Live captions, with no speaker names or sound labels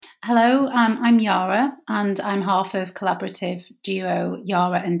Hello, I'm Yara, and I'm half of collaborative duo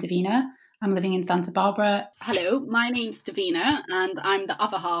Yara and Davina. I'm living in Santa Barbara. Hello, my name's Davina, and I'm the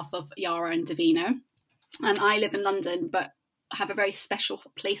other half of Yara and Davina. And I live in London, but have a very special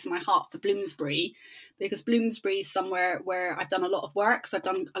place in my heart for Bloomsbury because Bloomsbury is somewhere where I've done a lot of work. So I've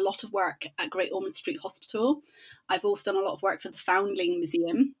done a lot of work at Great Ormond Street Hospital. I've also done a lot of work for the Foundling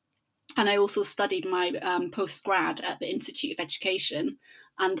Museum, and I also studied my postgrad at the Institute of Education.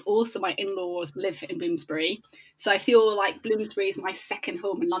 And also, my in laws live in Bloomsbury. So I feel like Bloomsbury is my second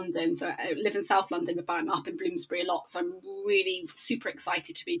home in London. So I live in South London, but I'm up in Bloomsbury a lot. So I'm really super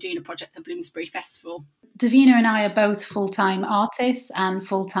excited to be doing a project for Bloomsbury Festival. Davina and I are both full time artists and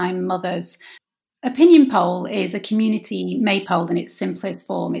full time mothers. Opinion poll is a community maypole in its simplest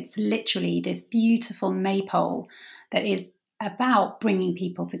form. It's literally this beautiful maypole that is about bringing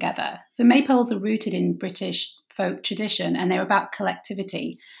people together. So, maypoles are rooted in British folk tradition and they're about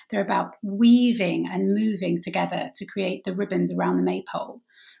collectivity. They're about weaving and moving together to create the ribbons around the maypole.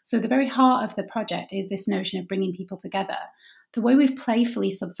 So, the very heart of the project is this notion of bringing people together. The way we've playfully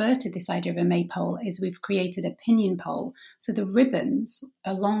subverted this idea of a maypole is we've created a pinion pole. So the ribbons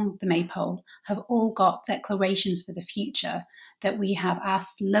along the maypole have all got declarations for the future that we have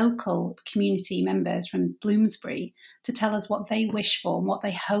asked local community members from Bloomsbury to tell us what they wish for and what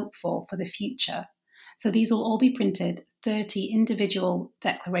they hope for the future. So these will all be printed 30 individual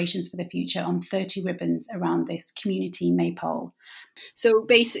declarations for the future on 30 ribbons around this community maypole. So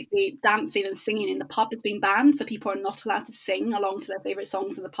basically, dancing and singing in the pub has been banned. So people are not allowed to sing along to their favourite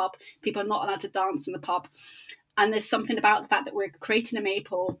songs in the pub. People are not allowed to dance in the pub. And there's something about the fact that we're creating a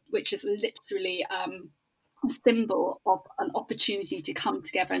maypole, which is literally a symbol of an opportunity to come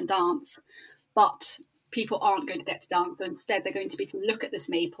together and dance. But people aren't going to get to dance. So instead, they're going to be to look at this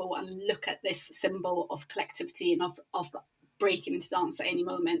maypole and look at this symbol of collectivity and of breaking into dance at any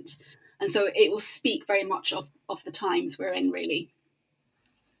moment. And so it will speak very much of the times we're in, really.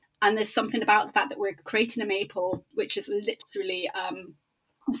 And there's something about the fact that we're creating a maypole, which is literally a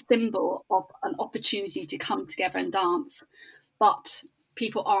symbol of an opportunity to come together and dance. But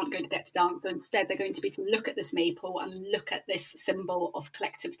people aren't going to get to dance. So instead, they're going to be to look at this maypole and look at this symbol of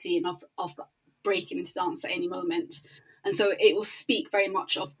collectivity and of breaking into dance at any moment. And so it will speak very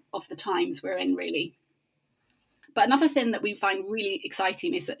much of the times we're in, really. But another thing that we find really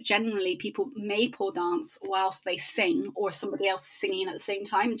exciting is that generally people maypole dance whilst they sing or somebody else is singing at the same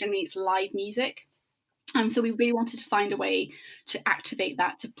time. Generally, it's live music. And so we really wanted to find a way to activate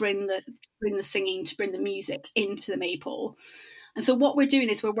that, to bring the singing, to bring the music into the maypole. And so what we're doing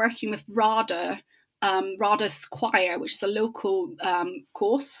is we're working with RADA's choir, which is a local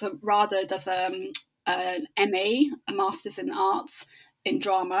course. So RADA does an MA, a Master's in Arts in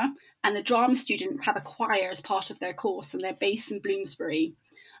Drama, and the drama students have a choir as part of their course, and they're based in Bloomsbury.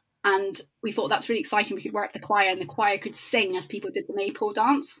 And we thought that's really exciting. We could work with the choir, and the choir could sing as people did the maypole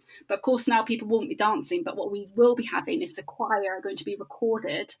dance. But of course, now people won't be dancing. But what we will be having is the choir are going to be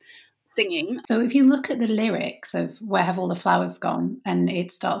recorded singing. So if you look at the lyrics of Where Have All the Flowers Gone, and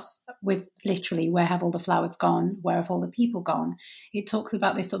it starts with literally Where Have All the Flowers Gone, Where Have All the People Gone, it talks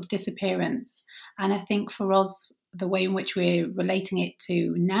about this sort of disappearance. And I think for us, the way in which we're relating it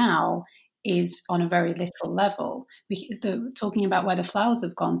to now is on a very literal level. Talking about where the flowers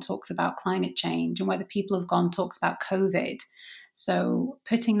have gone talks about climate change, and where the people have gone talks about COVID. So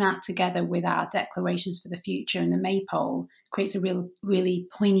putting that together with our declarations for the future and the maypole creates a really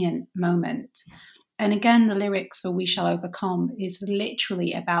poignant moment. And again, the lyrics for We Shall Overcome is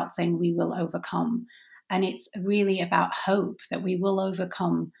literally about saying we will overcome. And it's really about hope that we will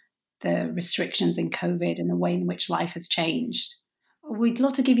overcome the restrictions in COVID and the way in which life has changed. We'd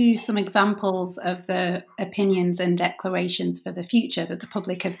love to give you some examples of the opinions and declarations for the future that the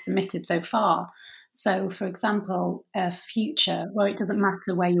public have submitted so far. So, for example, a future where it doesn't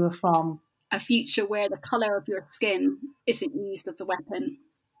matter where you are from, A future where the colour of your skin isn't used as a weapon.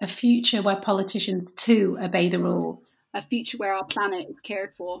 a future where politicians too obey the rules, A future where our planet is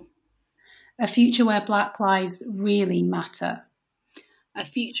cared for. a future where Black lives really matter, A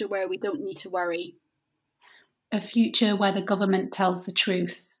future where we don't need to worry. a future where the government tells the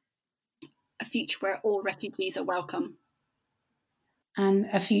truth, A future where all refugees are welcome. and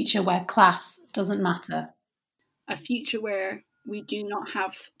a future where class doesn't matter. A future where we do not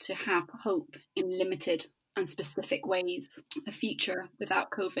have to have hope in limited and specific ways. A future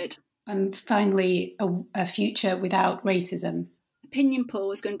without COVID. And finally, a future without racism. Opinion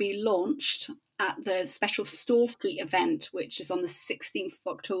poll is going to be launched at the special Store Street event, which is on the 16th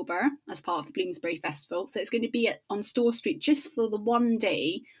of October as part of the Bloomsbury Festival. So it's going to be on Store Street just for the one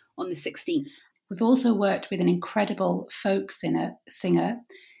day on the 16th. We've also worked with an incredible folk singer.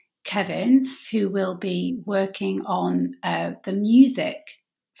 Kevin, who will be working on the music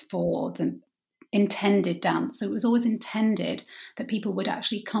for the intended dance. So it was always intended that people would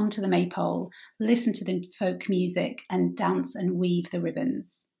actually come to the Maypole, listen to the folk music, and dance and weave the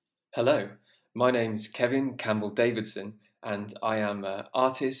ribbons. Hello, my name's Kevin Campbell Davidson, and I am an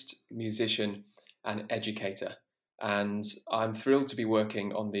artist, musician, and educator. And I'm thrilled to be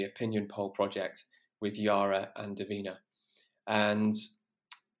working on the Opinion Poll project with Yara and Davina. And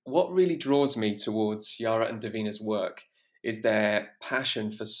what really draws me towards Yara and Davina's work is their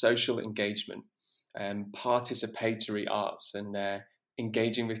passion for social engagement, participatory arts, and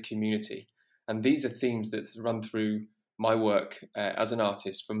engaging with community. And these are themes that run through my work as an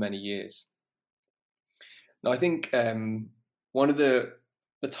artist for many years. Now, I think one of the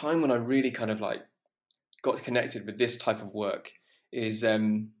time when I really kind of like got connected with this type of work is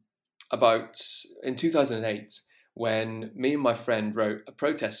about in 2008 when me and my friend wrote a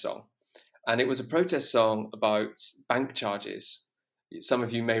protest song, and it was a protest song about bank charges. Some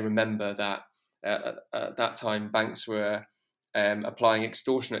of you may remember that at that time banks were applying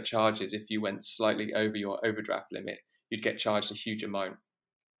extortionate charges. If you went slightly over your overdraft limit, you'd get charged a huge amount.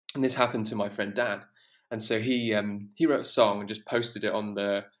 And this happened to my friend Dan, and so he wrote a song and just posted it on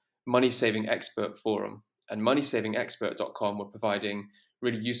the Money Saving Expert forum. And moneysavingexpert.com were providing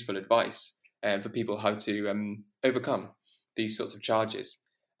really useful advice for people how to overcome these sorts of charges.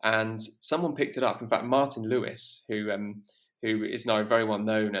 And someone picked it up. In fact, Martin Lewis, who is now very well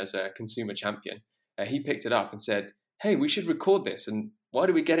known as a consumer champion, he picked it up and said, "Hey, we should record this. And why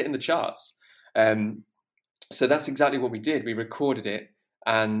do we get it in the charts?" So that's exactly what we did. We recorded it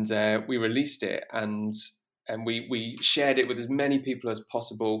and we released it, and we shared it with as many people as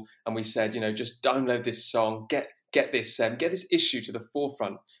possible. And we said, just download this song, get this issue to the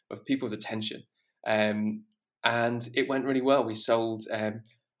forefront of people's attention. And it went really well. We sold I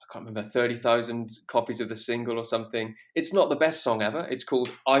can't remember 30,000 copies of the single or something. It's not the best song ever. It's called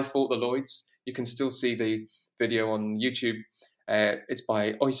 "I Fought the Lloyds." You can still see the video on YouTube. It's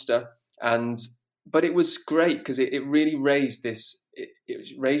by Oyster, but it was great because it really raised this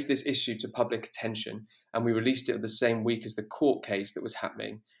issue to public attention, and we released it the same week as the court case that was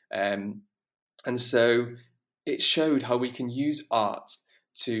happening, and so it showed how we can use art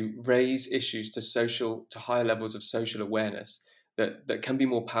to raise issues to higher levels of social awareness that can be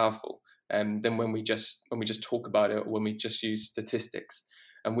more powerful than when we just talk about it, or when we just use statistics,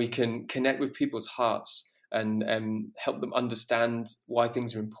 and we can connect with people's hearts and help them understand why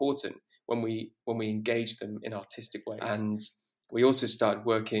things are important when we engage them in artistic ways. And we also started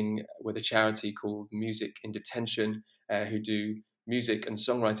working with a charity called Music in Detention, who do music and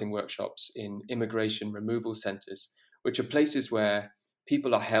songwriting workshops in immigration removal centres, which are places where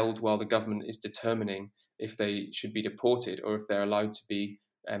people are held while the government is determining if they should be deported or if they're allowed to be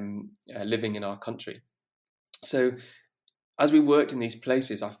living in our country. So as we worked in these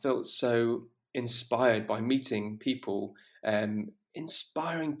places, I felt so inspired by meeting people,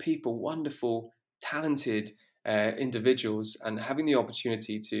 inspiring people, wonderful, talented individuals, and having the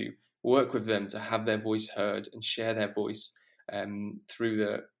opportunity to work with them to have their voice heard and share their voice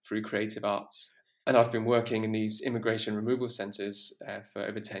through creative arts. And I've been working in these immigration removal centres for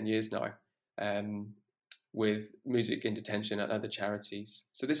over 10 years now, with Music in Detention and other charities.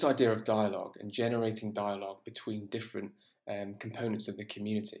 So this idea of dialogue and generating dialogue between different components of the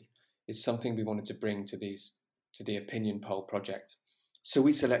community is something we wanted to bring to the Opinion Poll project. So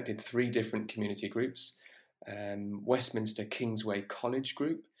we selected 3 different community groups: Westminster Kingsway College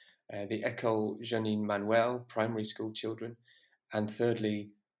Group, the École Jeanine Manuel primary school children, and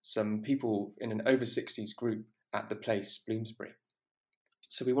thirdly, some people in an over 60s group at the Place, Bloomsbury.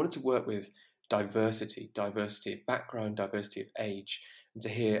 So we wanted to work with diversity of background, diversity of age, and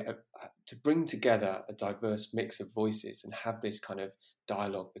to bring together a diverse mix of voices and have this kind of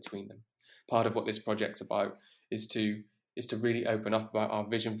dialogue between them. Part of what this project's about is to really open up about our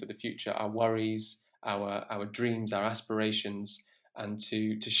vision for the future, our worries, our dreams, our aspirations, and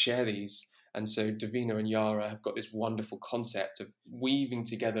to share these. And so Davina and Yara have got this wonderful concept of weaving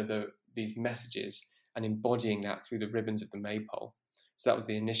together these messages and embodying that through the ribbons of the Maypole. So that was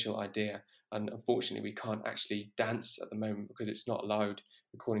the initial idea. And unfortunately, we can't actually dance at the moment because it's not allowed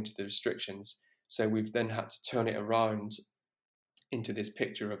according to the restrictions. So we've then had to turn it around into this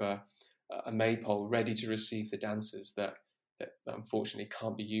picture of a Maypole ready to receive the dancers that unfortunately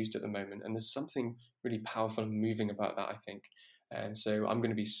can't be used at the moment. And there's something really powerful and moving about that, I think. And so I'm going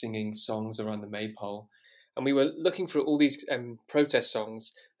to be singing songs around the Maypole. And we were looking for all these protest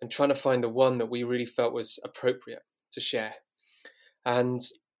songs and trying to find the one that we really felt was appropriate to share. And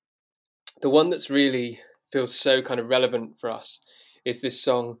the one that's really feels so kind of relevant for us is this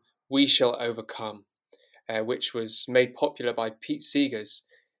song, We Shall Overcome, which was made popular by Pete Seegers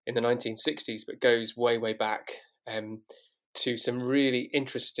in the 1960s, but goes way, way back to some really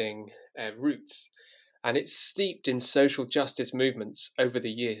interesting roots. And it's steeped in social justice movements over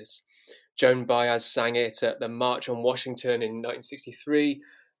the years. Joan Baez sang it at the March on Washington in 1963.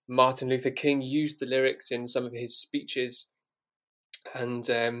 Martin Luther King used the lyrics in some of his speeches. And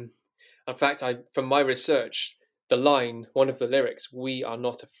in fact, from my research, the line, one of the lyrics, "We are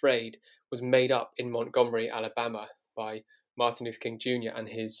not afraid," was made up in Montgomery, Alabama by Martin Luther King Jr. and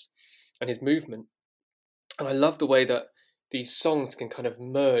his movement. And I love the way that these songs can kind of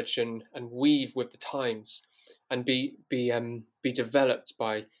merge and weave with the times and be developed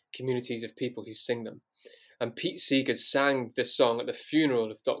by communities of people who sing them. And Pete Seeger sang this song at the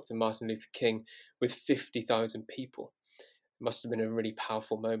funeral of Dr. Martin Luther King with 50,000 people. It must have been a really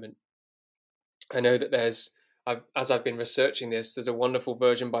powerful moment. I know that as I've been researching this, there's a wonderful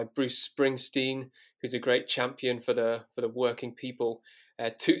version by Bruce Springsteen, who's a great champion for the working people.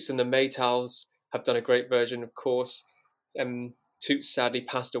 Toots and the Maytals have done a great version, of course. Toots sadly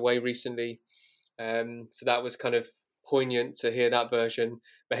passed away recently, so that was kind of poignant to hear that version.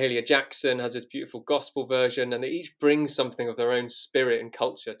 Mahalia Jackson has this beautiful gospel version, and they each bring something of their own spirit and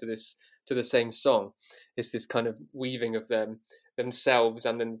culture to the same song. It's this kind of weaving of themselves,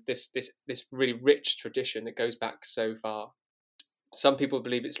 and then this really rich tradition that goes back so far. Some people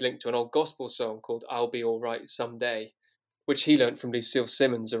believe it's linked to an old gospel song called "I'll Be All Right Someday," which he learnt from Lucille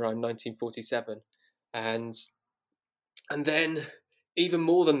Simmons around 1947, and then even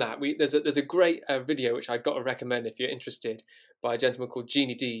more than that, there's a great video which I've got to recommend if you're interested, by a gentleman called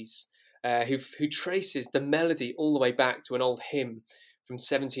Jeannie Dees, who traces the melody all the way back to an old hymn from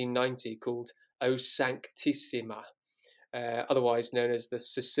 1790 called "O Sanctissima," otherwise known as the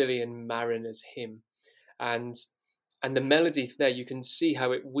Sicilian Mariner's Hymn. And the melody there, you can see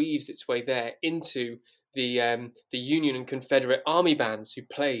how it weaves its way there into the Union and Confederate Army bands who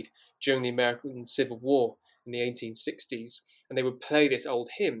played during the American Civil War in the 1860s, and they would play this old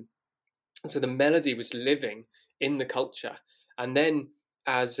hymn. And so the melody was living in the culture. And then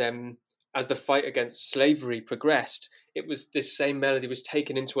as the fight against slavery progressed, it was this same melody was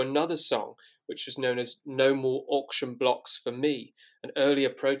taken into another song, which was known as "No More Auction Blocks for Me," an earlier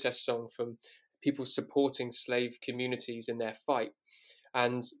protest song from people supporting slave communities in their fight.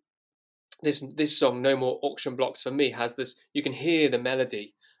 And this song, "No More Auction Blocks for Me," has this, you can hear the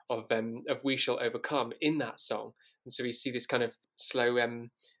melody of "We Shall Overcome" in that song. And so we see this kind of slow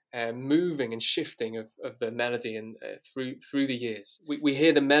moving and shifting of the melody and through the years. We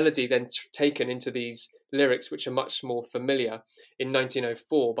hear the melody then taken into these lyrics, which are much more familiar, in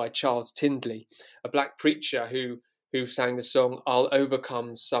 1904 by Charles Tindley, a black preacher who sang the song "I'll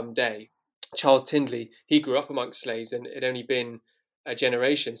Overcome Someday." Charles Tindley, he grew up amongst slaves, and it had only been a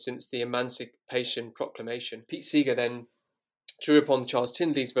generation since the Emancipation Proclamation. Pete Seeger then drew upon Charles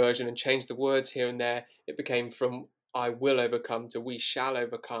Tindley's version and changed the words here and there. It became from "I will overcome" to "we shall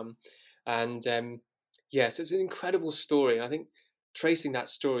overcome." And yes, it's an incredible story. And I think tracing that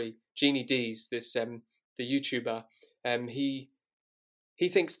story, Jeannie Dees, this the YouTuber, he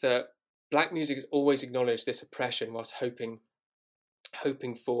thinks that black music has always acknowledged this oppression whilst hoping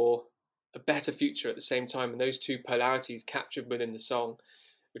for a better future at the same time, and those two polarities captured within the song,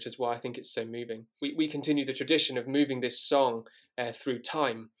 which is why I think it's so moving. We continue the tradition of moving this song through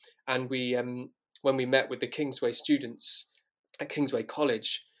time, and when we met with the Kingsway students at Kingsway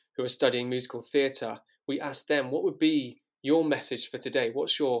College who are studying musical theatre, we asked them, what would be your message for today?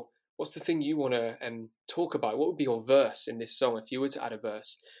 What's the thing you want to talk about? What would be your verse in this song if you were to add a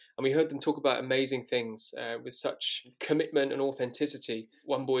verse? And we heard them talk about amazing things with such commitment and authenticity.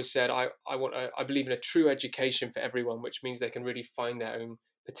 One boy said, I believe in a true education for everyone, which means they can really find their own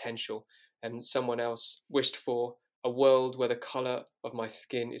potential. And someone else wished for a world where the colour of my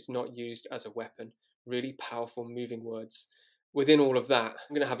skin is not used as a weapon. Really powerful, moving words. Within all of that,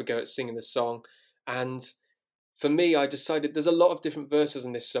 I'm going to have a go at singing the song. And for me, I decided there's a lot of different verses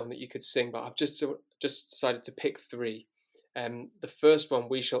in this song that you could sing, but I've just decided to pick three. The first one,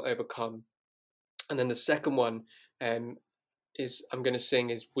 "We Shall Overcome," and then the second one I'm going to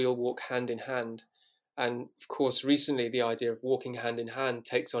sing is "We'll Walk Hand in Hand." And of course, recently the idea of walking hand in hand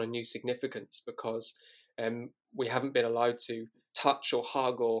takes on a new significance, because we haven't been allowed to touch or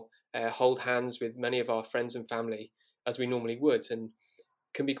hug or hold hands with many of our friends and family as we normally would, and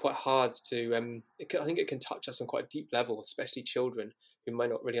it can be quite hard to. I think it can touch us on quite a deep level, especially children who might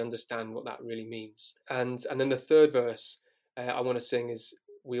not really understand what that really means. And then the third verse I want to sing is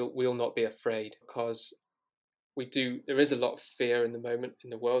 "We'll Not Be Afraid," because there is a lot of fear in the moment in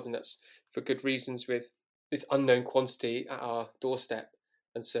the world, and that's for good reasons, with this unknown quantity at our doorstep.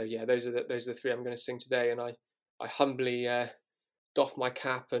 And so, yeah, those are the three I'm going to sing today. And I humbly doff my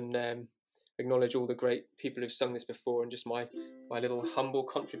cap and acknowledge all the great people who've sung this before, and just my little humble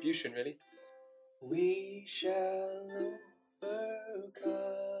contribution, really. We shall overcome.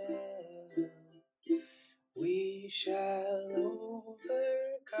 We shall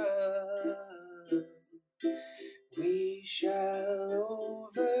overcome. We shall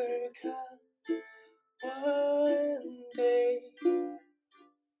overcome one day.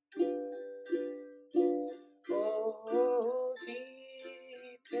 Oh,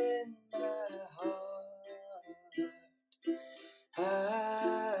 deep in my heart,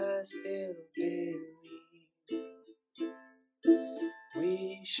 I still believe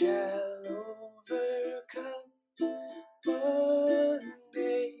we shall overcome one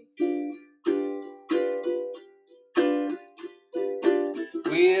day.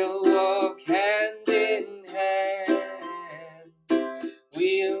 We'll walk hand in hand.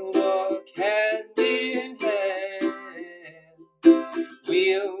 We'll walk hand in hand.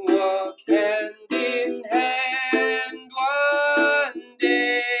 We'll walk hand in hand one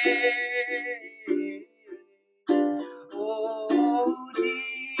day. Oh,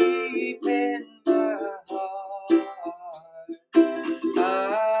 deep in my heart,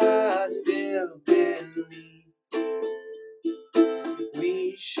 I still believe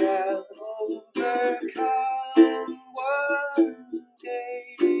we shall overcome one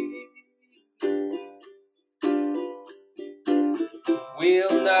day.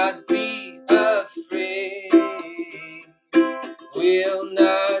 We'll not be afraid. We'll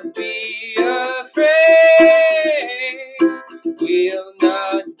not be afraid. We'll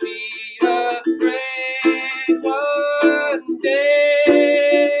not be afraid one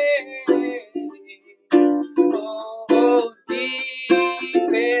day. Oh,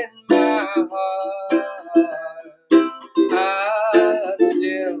 deep in my heart, I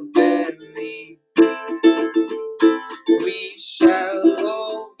still believe we shall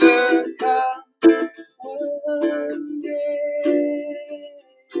overcome one day.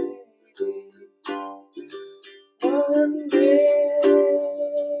 One day.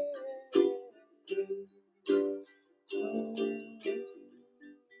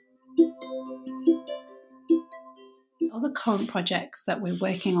 Other current projects that we're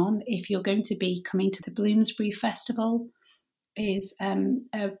working on, if you're going to be coming to the Bloomsbury Festival, is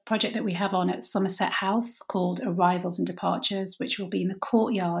a project that we have on at Somerset House called Arrivals and Departures, which will be in the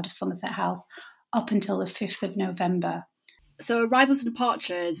courtyard of Somerset House up until the 5th of November. So Arrivals and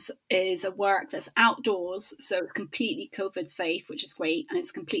Departures is a work that's outdoors, so it's completely COVID safe, which is great, and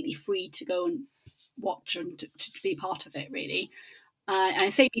it's completely free to go and watch and to be part of it, really. And I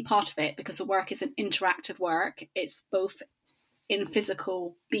say be part of it because the work is an interactive work. It's both in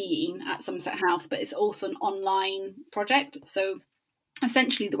physical being at Somerset House, but it's also an online project. So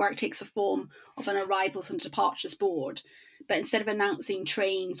essentially the work takes the form of an arrivals and departures board, but instead of announcing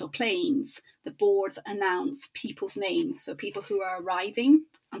trains or planes, the boards announce people's names, so people who are arriving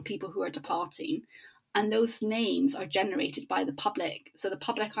and people who are departing, and those names are generated by the public. So the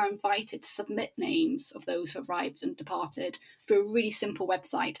public are invited to submit names of those who have arrived and departed through a really simple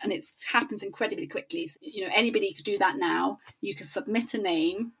website, and it happens incredibly quickly. So, anybody could do that now. You can submit a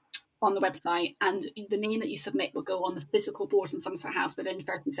name on the website, and the name that you submit will go on the physical boards in Somerset House within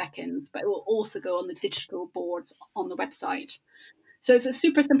 30 seconds, but it will also go on the digital boards on the website. So it's a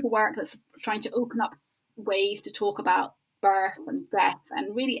super simple work that's trying to open up ways to talk about birth and death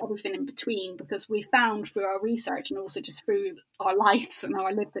and really everything in between, because we found through our research and also just through our lives and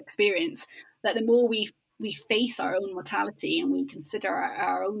our lived experience that the more we face our own mortality and we consider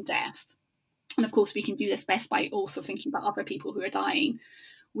our own death, and of course we can do this best by also thinking about other people who are dying,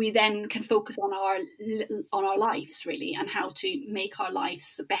 we then can focus on our lives, really, and how to make our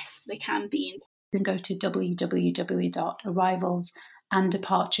lives the best they can be. You can go to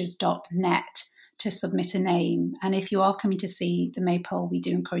www.arrivalsanddepartures.net to submit a name. And if you are coming to see the Maypole, we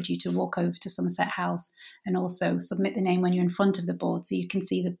do encourage you to walk over to Somerset House and also submit the name when you're in front of the board, so you can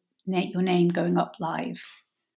see your name going up live.